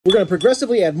We're going to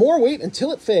progressively add more weight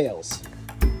until it fails.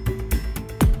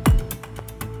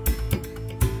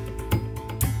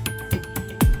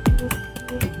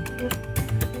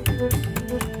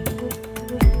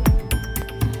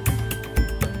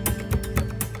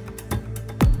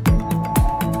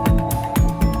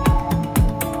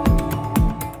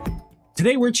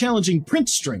 Today we're challenging print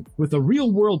strength with a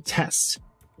real-world test.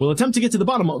 We'll attempt to get to the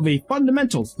bottom of a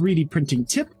fundamental 3D printing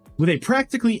tip with a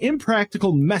practically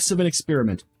impractical mess of an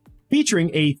experiment,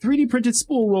 featuring a 3D printed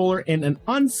spool roller and an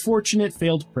unfortunate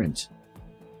failed print.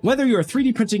 Whether you're a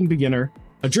 3D printing beginner,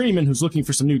 a journeyman who's looking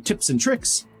for some new tips and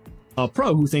tricks, a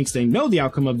pro who thinks they know the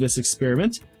outcome of this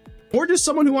experiment, or just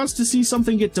someone who wants to see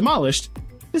something get demolished,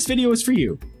 this video is for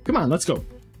you. Come on, let's go.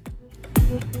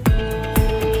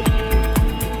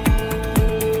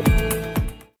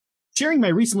 Sharing my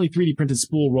recently 3D printed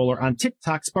spool roller on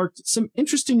TikTok sparked some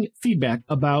interesting feedback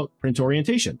about print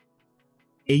orientation.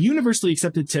 A universally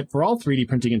accepted tip for all 3D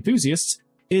printing enthusiasts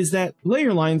is that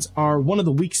layer lines are one of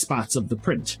the weak spots of the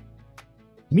print,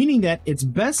 meaning that it's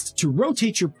best to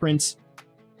rotate your print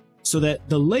so that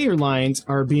the layer lines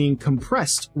are being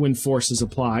compressed when force is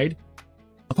applied,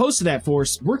 opposed to that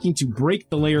force working to break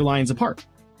the layer lines apart.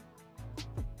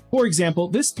 For example,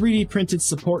 this 3D printed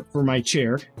support for my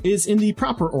chair is in the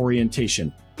proper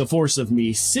orientation. The force of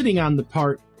me sitting on the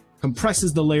part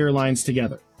compresses the layer lines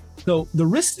together. So the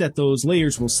risk that those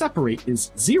layers will separate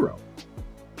is zero.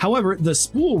 However, the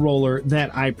spool roller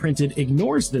that I printed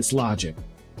ignores this logic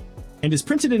and is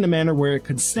printed in a manner where it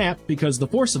could snap because the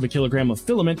force of a kilogram of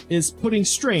filament is putting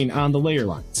strain on the layer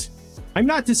lines. I'm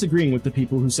not disagreeing with the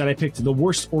people who said I picked the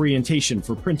worst orientation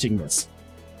for printing this.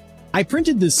 I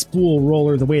printed this spool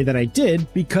roller the way that I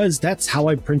did because that's how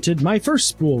I printed my first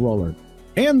spool roller,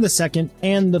 and the second,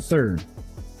 and the third.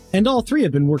 And all three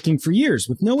have been working for years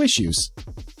with no issues.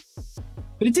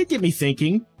 But it did get me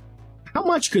thinking, how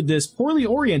much could this poorly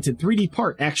oriented 3D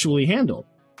part actually handle?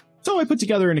 So I put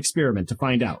together an experiment to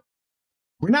find out.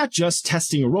 We're not just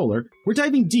testing a roller, we're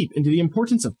diving deep into the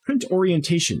importance of print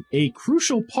orientation, a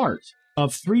crucial part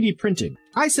of 3D printing.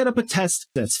 I set up a test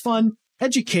that's fun,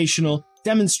 educational,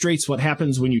 demonstrates what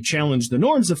happens when you challenge the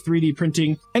norms of 3D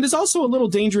printing, and is also a little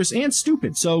dangerous and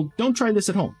stupid, so don't try this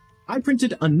at home. I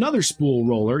printed another spool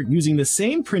roller using the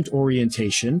same print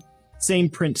orientation, same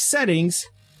print settings,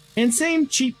 and same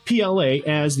cheap PLA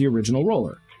as the original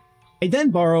roller. I then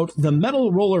borrowed the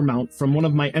metal roller mount from one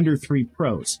of my Ender 3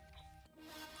 Pros,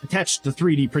 attached the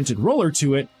 3D printed roller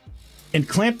to it, and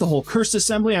clamped the whole cursed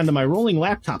assembly onto my rolling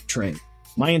laptop tray.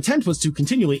 My intent was to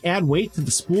continually add weight to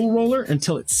the spool roller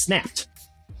until it snapped.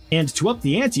 And to up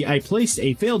the ante, I placed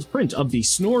a failed print of the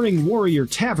Snoring Warrior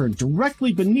Tavern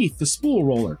directly beneath the spool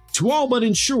roller, to all but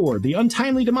ensure the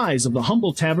untimely demise of the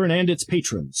humble tavern and its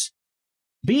patrons.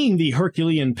 Being the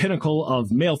Herculean pinnacle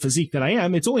of male physique that I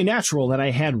am, it's only natural that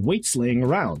I had weights laying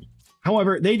around.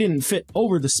 However, they didn't fit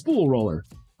over the spool roller,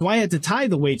 so I had to tie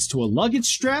the weights to a luggage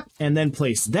strap and then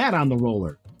place that on the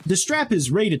roller. The strap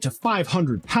is rated to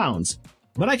 500 pounds,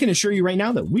 but I can assure you right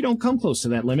now that we don't come close to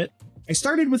that limit. I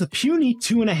started with a puny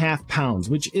 2.5 pounds,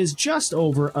 which is just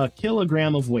over a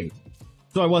kilogram of weight.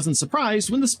 So I wasn't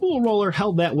surprised when the spool roller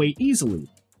held that weight easily.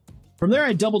 From there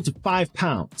I doubled to 5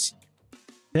 pounds,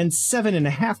 then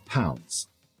 7.5 pounds,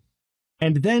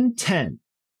 and then 10.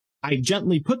 I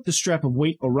gently put the strap of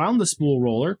weight around the spool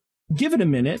roller, give it a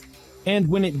minute, and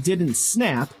when it didn't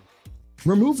snap,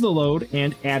 remove the load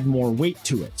and add more weight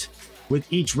to it.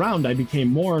 With each round, I became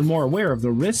more and more aware of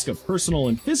the risk of personal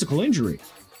and physical injury.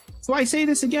 So I say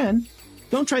this again,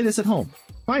 don't try this at home.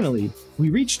 Finally, we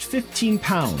reached 15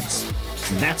 pounds,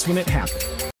 and that's when it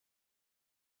happened.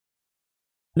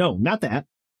 No, not that.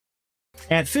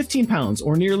 At 15 pounds,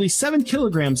 or nearly 7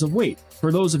 kilograms of weight,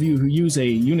 for those of you who use a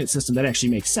unit system that actually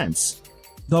makes sense,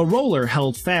 the roller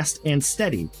held fast and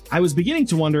steady. I was beginning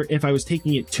to wonder if I was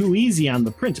taking it too easy on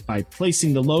the print by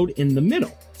placing the load in the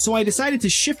middle, so I decided to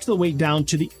shift the weight down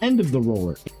to the end of the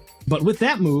roller. But with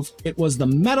that move, it was the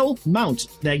metal mount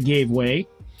that gave way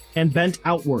and bent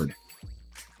outward.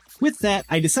 With that,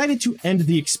 I decided to end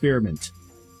the experiment.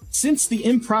 Since the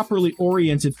improperly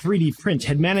oriented 3D print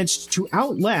had managed to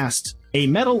outlast a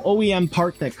metal OEM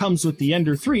part that comes with the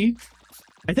Ender 3,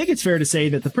 I think it's fair to say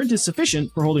that the print is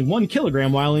sufficient for holding 1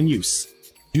 kilogram while in use.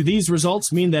 Do these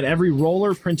results mean that every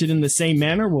roller printed in the same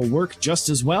manner will work just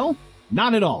as well?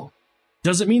 Not at all.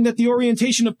 Does it mean that the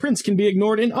orientation of prints can be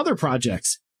ignored in other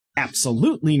projects?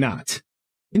 Absolutely not.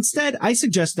 Instead, I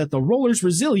suggest that the roller's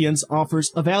resilience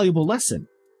offers a valuable lesson.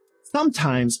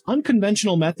 Sometimes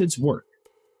unconventional methods work.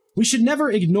 We should never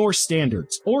ignore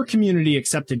standards or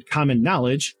community-accepted common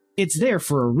knowledge. It's there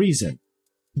for a reason.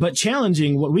 But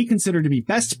challenging what we consider to be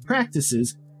best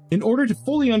practices In order to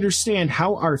fully understand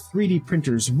how our 3D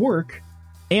printers work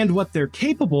and what they're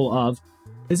capable of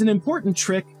is an important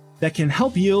trick that can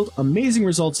help yield amazing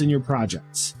results in your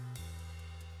projects.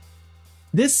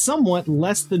 This somewhat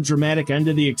less than dramatic end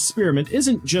of the experiment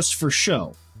isn't just for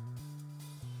show.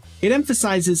 It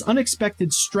emphasizes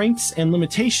unexpected strengths and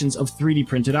limitations of 3D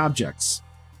printed objects.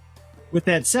 With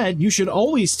that said, you should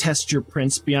always test your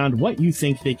prints beyond what you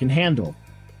think they can handle.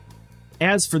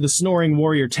 As for the Snoring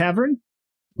Warrior Tavern,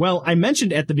 well, I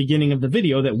mentioned at the beginning of the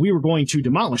video that we were going to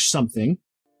demolish something,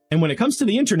 and when it comes to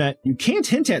the internet, you can't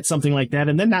hint at something like that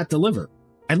and then not deliver.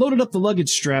 I loaded up the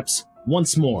luggage straps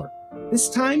once more, this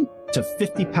time to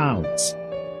 50 pounds.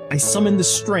 I summoned the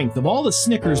strength of all the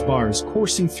Snickers bars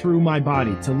coursing through my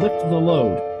body to lift the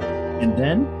load, and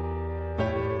then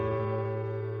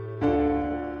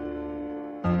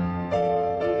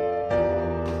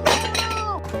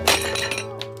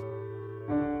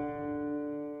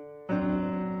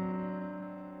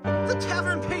The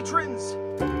tavern patrons!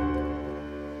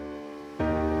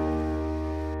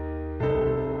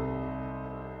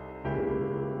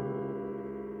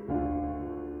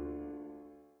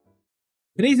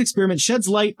 Today's experiment sheds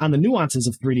light on the nuances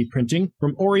of 3D printing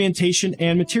from orientation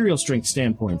and material strength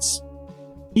standpoints.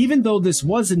 Even though this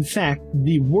was in fact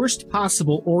the worst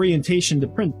possible orientation to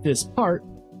print this part,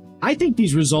 I think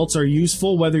these results are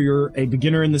useful whether you're a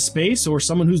beginner in the space or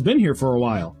someone who's been here for a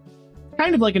while.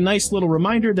 Kind of like a nice little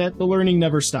reminder that the learning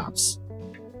never stops.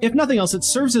 If nothing else, it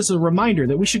serves as a reminder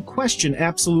that we should question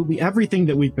absolutely everything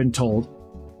that we've been told,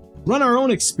 run our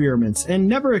own experiments, and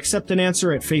never accept an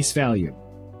answer at face value.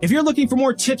 If you're looking for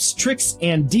more tips, tricks,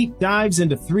 and deep dives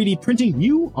into 3D printing,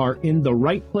 you are in the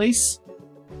right place.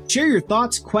 Share your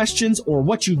thoughts, questions, or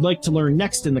what you'd like to learn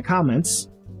next in the comments.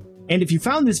 And if you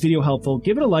found this video helpful,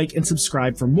 give it a like and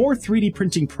subscribe for more 3D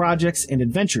printing projects and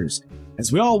adventures,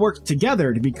 as we all work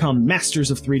together to become masters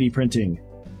of 3D printing.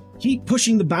 Keep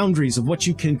pushing the boundaries of what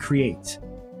you can create.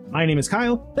 My name is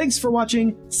Kyle, thanks for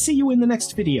watching, see you in the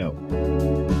next video.